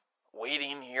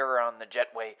waiting here on the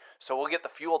jetway, so we'll get the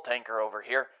fuel tanker over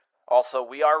here. Also,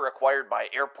 we are required by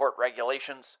airport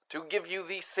regulations to give you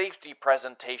the safety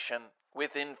presentation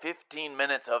within 15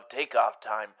 minutes of takeoff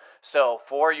time. So,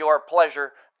 for your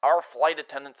pleasure, our flight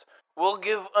attendants will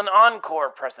give an encore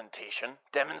presentation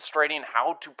demonstrating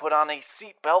how to put on a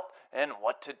seatbelt and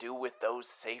what to do with those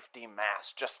safety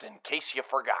masks, just in case you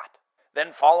forgot.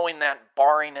 Then following that,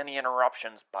 barring any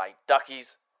interruptions by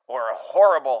duckies or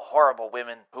horrible, horrible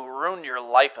women who ruined your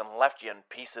life and left you in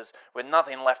pieces with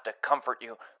nothing left to comfort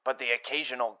you but the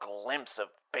occasional glimpse of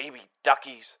baby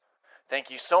duckies. Thank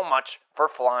you so much for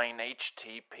flying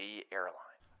HTP Airline.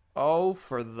 Oh,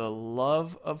 for the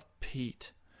love of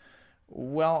Pete.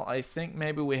 Well, I think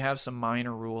maybe we have some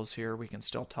minor rules here we can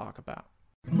still talk about.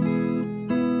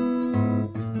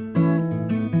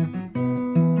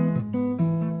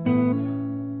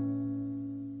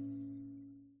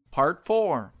 Part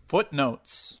 4,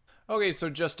 Footnotes. Okay, so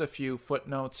just a few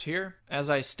footnotes here. As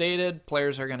I stated,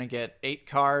 players are going to get 8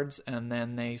 cards, and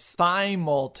then they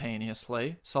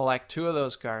simultaneously select 2 of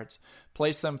those cards,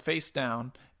 place them face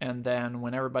down, and then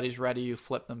when everybody's ready, you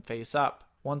flip them face up.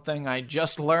 One thing I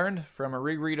just learned from a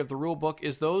reread of the rulebook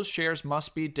is those shares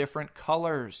must be different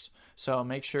colors. So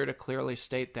make sure to clearly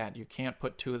state that. You can't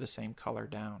put 2 of the same color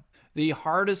down. The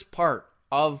hardest part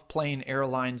of playing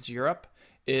Airlines Europe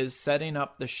is setting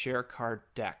up the share card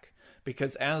deck.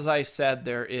 Because as I said,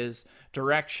 there is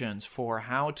directions for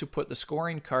how to put the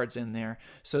scoring cards in there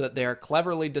so that they are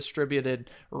cleverly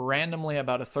distributed randomly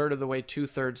about 1/3 of the way,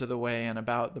 2/3 of the way, and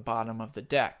about the bottom of the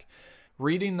deck.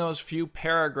 Reading those few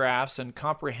paragraphs and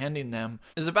comprehending them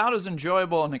is about as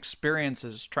enjoyable an experience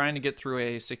as trying to get through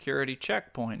a security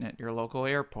checkpoint at your local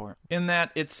airport, in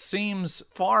that it seems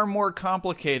far more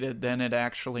complicated than it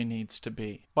actually needs to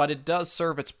be. But it does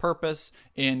serve its purpose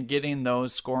in getting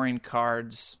those scoring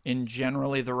cards in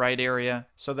generally the right area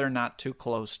so they're not too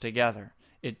close together.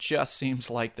 It just seems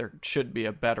like there should be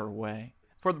a better way.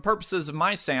 For the purposes of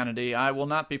my sanity, I will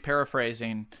not be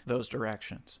paraphrasing those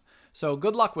directions. So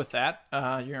good luck with that.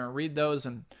 You're going to read those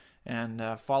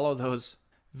and follow those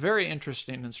very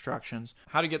interesting instructions,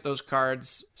 how to get those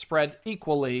cards spread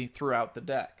equally throughout the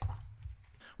deck.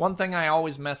 One thing I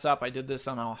always mess up, I did this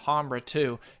on Alhambra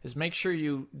too, is make sure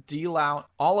you deal out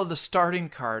all of the starting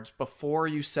cards before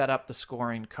you set up the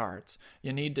scoring cards.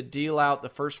 You need to deal out the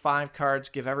first 5 cards,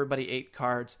 give everybody 8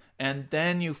 cards, and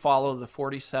then you follow the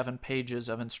 47 pages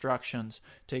of instructions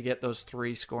to get those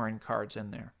 3 scoring cards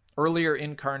in there. Earlier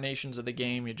incarnations of the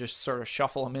game, you just sort of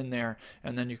shuffle them in there,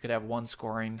 and then you could have one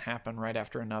scoring happen right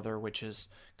after another, which is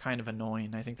kind of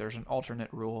annoying. I think there's an alternate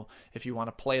rule if you want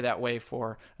to play that way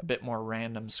for a bit more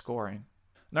random scoring.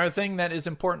 Another thing that is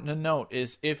important to note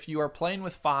is if you are playing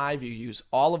with 5, you use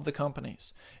all of the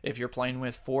companies. If you're playing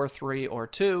with 4, 3, or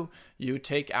 2, you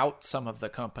take out some of the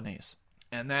companies.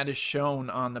 And that is shown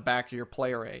on the back of your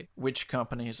player aid, which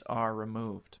companies are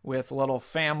removed, with little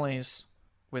families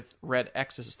with red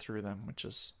X's through them, which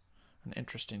is an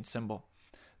interesting symbol.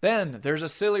 Then there's a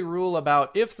silly rule about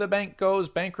if the bank goes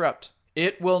bankrupt.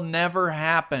 It will never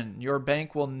happen. Your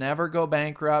bank will never go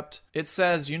bankrupt. It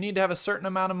says you need to have a certain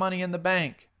amount of money in the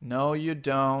bank. No, you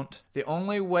don't. The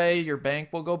only way your bank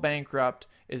will go bankrupt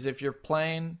is if you're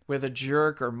playing with a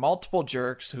jerk or multiple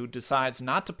jerks who decides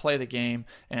not to play the game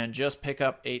and just pick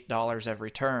up $8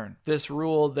 every turn. This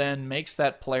rule then makes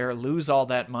that player lose all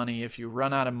that money if you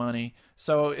run out of money.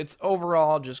 So it's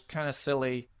overall just kind of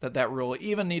silly that rule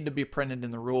even need to be printed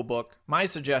in the rule book. My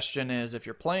suggestion is if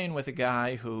you're playing with a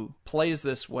guy who plays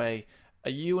this way,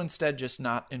 you instead just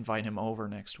not invite him over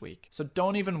next week. So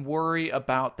don't even worry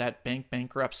about that bank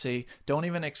bankruptcy. Don't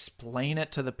even explain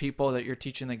it to the people that you're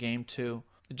teaching the game to.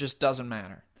 It just doesn't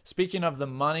matter. Speaking of the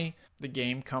money, the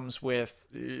game comes with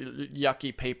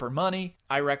yucky paper money.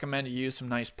 I recommend you use some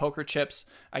nice poker chips.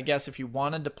 I guess if you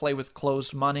wanted to play with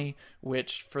closed money,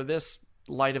 which for this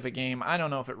light of a game, I don't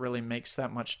know if it really makes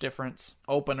that much difference,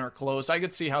 open or closed. I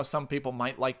could see how some people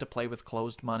might like to play with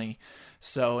closed money.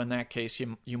 So in that case,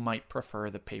 you might prefer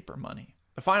the paper money.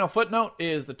 The final footnote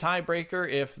is the tiebreaker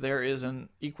if there is an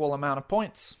equal amount of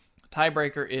points.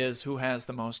 Tiebreaker is who has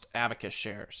the most Abacus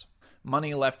shares.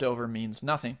 Money left over means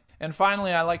nothing. And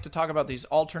finally, I like to talk about these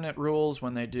alternate rules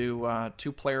when they do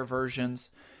 2-player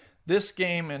versions. This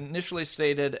game initially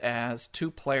stated as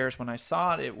 2 players. When I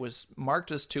saw it, it was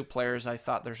marked as 2 players. I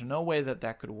thought there's no way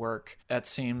that could work. That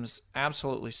seems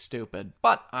absolutely stupid.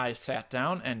 But I sat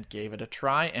down and gave it a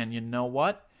try, and you know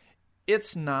what?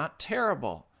 It's not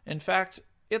terrible. In fact,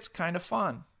 it's kind of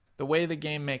fun. The way the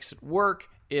game makes it work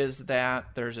is that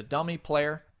there's a dummy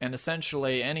player, and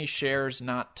essentially any shares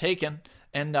not taken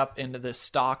end up into this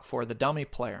stock for the dummy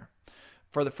player.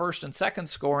 For the first and second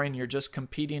scoring, you're just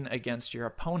competing against your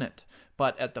opponent.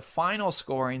 But at the final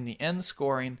scoring, the end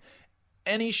scoring,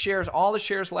 any shares, all the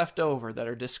shares left over that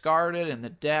are discarded in the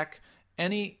deck,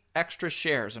 any extra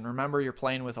shares, and remember you're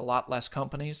playing with a lot less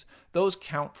companies, those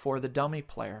count for the dummy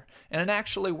player. And it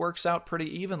actually works out pretty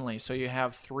evenly, so you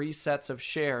have 3 sets of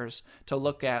shares to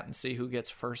look at and see who gets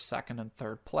first, second, and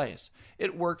third place.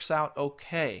 It works out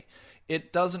okay.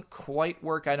 It doesn't quite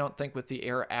work, I don't think, with the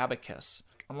Air Abacus.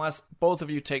 Unless both of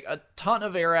you take a ton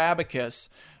of Air Abacus,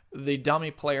 the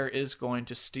dummy player is going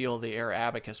to steal the Air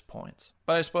Abacus points.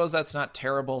 But I suppose that's not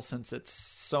terrible since it's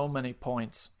so many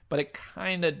points. But it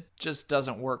kind of just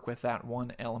doesn't work with that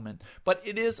one element. But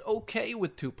it is okay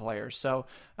with 2 players, so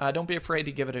don't be afraid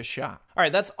to give it a shot. All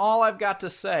right, that's all I've got to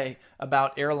say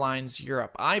about Airlines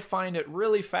Europe. I find it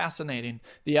really fascinating,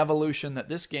 the evolution that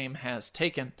this game has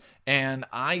taken, and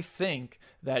I think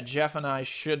that Jeff and I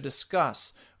should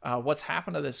discuss what's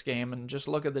happened to this game and just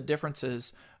look at the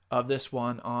differences of this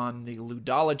one on the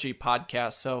Ludology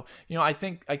podcast. So, I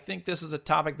think this is a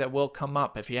topic that will come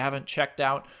up. If you haven't checked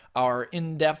out our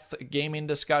in-depth gaming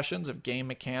discussions of game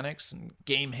mechanics and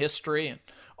game history and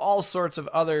all sorts of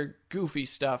other goofy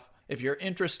stuff, if you're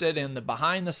interested in the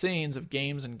behind the scenes of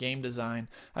games and game design,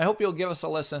 I hope you'll give us a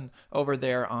listen over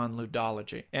there on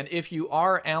Ludology. And if you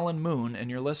are Alan Moon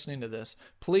and you're listening to this,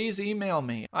 please email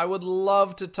me. I would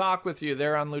love to talk with you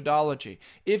there on Ludology.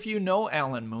 If you know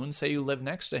Alan Moon, say you live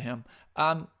next to him,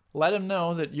 let him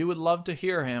know that you would love to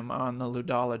hear him on the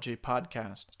Ludology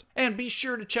podcast. And be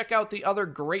sure to check out the other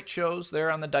great shows there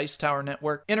on the Dice Tower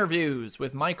Network. Interviews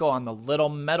with Michael on the Little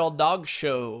Metal Dog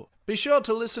Show. Be sure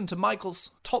to listen to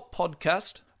Michael's top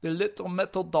podcast, The Little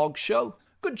Metal Dog Show.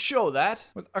 Good show, that,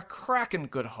 with a cracking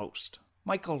good host,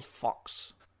 Michael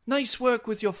Fox. Nice work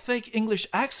with your fake English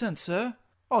accent, sir.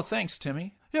 Oh, thanks,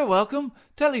 Timmy. You're welcome.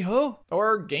 Tally-ho.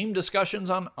 Or game discussions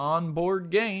on Onboard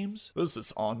Games. This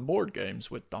is Onboard Games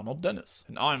with Donald Dennis.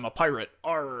 And I'm a pirate.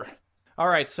 Arr. All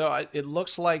right, so it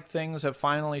looks like things have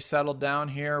finally settled down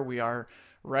here. We are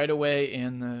right away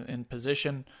in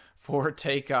position for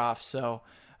takeoff, so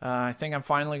I think I'm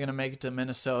finally going to make it to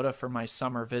Minnesota for my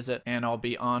summer visit, and I'll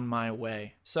be on my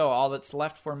way. So all that's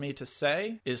left for me to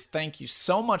say is thank you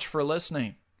so much for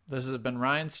listening. This has been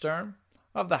Ryan Sturm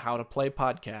of the How to Play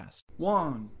podcast.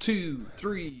 1, 2,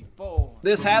 3, 4.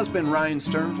 This has been Ryan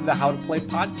Sturm for the How to Play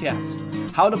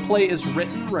podcast. How to Play is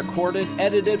written, recorded,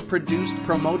 edited, produced,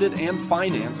 promoted, and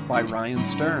financed by Ryan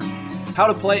Sturm. How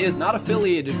to Play is not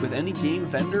affiliated with any game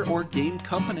vendor or game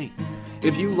company.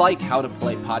 If you like How to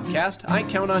Play podcast, I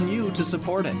count on you to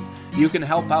support it. You can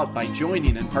help out by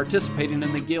joining and participating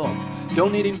in the guild,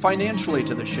 donating financially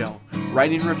to the show,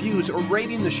 writing reviews or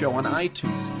rating the show on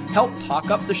iTunes. Help talk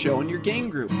up the show in your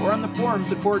game group or on the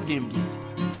forums at Board Game Geek.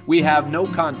 We have no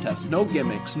contests, no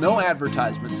gimmicks, no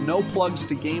advertisements, no plugs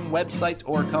to game websites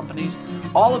or companies.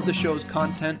 All of the show's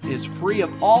content is free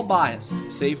of all bias,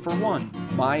 save for one,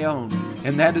 my own,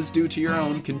 and that is due to your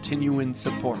own continuing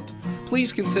support.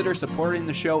 Please consider supporting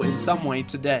the show in some way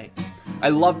today. I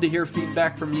love to hear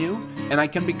feedback from you, and I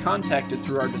can be contacted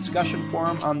through our discussion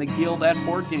forum on the guild at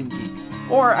Board Game Geek,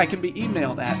 or I can be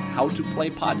emailed at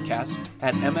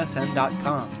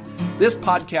howtoplaypodcast@msn.com. This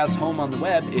podcast's home on the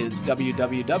web is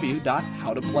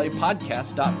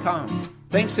www.howtoplaypodcast.com.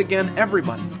 Thanks again,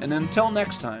 everybody, and until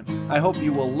next time, I hope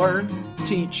you will learn,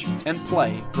 teach, and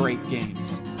play great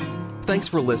games. Thanks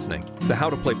for listening. The How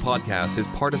to Play podcast is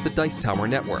part of the Dice Tower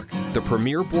Network, the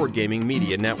premier board gaming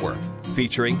media network,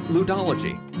 featuring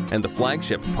Ludology, and the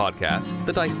flagship podcast,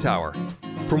 The Dice Tower.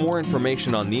 For more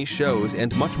information on these shows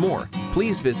and much more,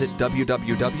 please visit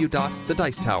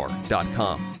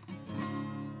www.thedicetower.com.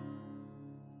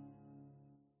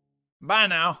 Bye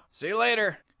now. See you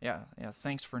later. Yeah,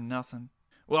 thanks for nothing.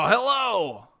 Well,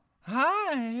 hello.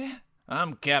 Hi.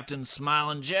 I'm Captain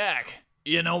Smilin' Jack.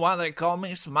 You know why they call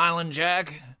me Smilin'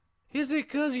 Jack? Is it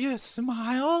 'cause you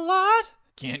smile a lot?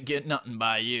 Can't get nothing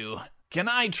by you. Can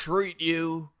I treat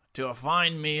you to a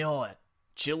fine meal at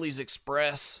Chili's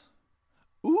Express?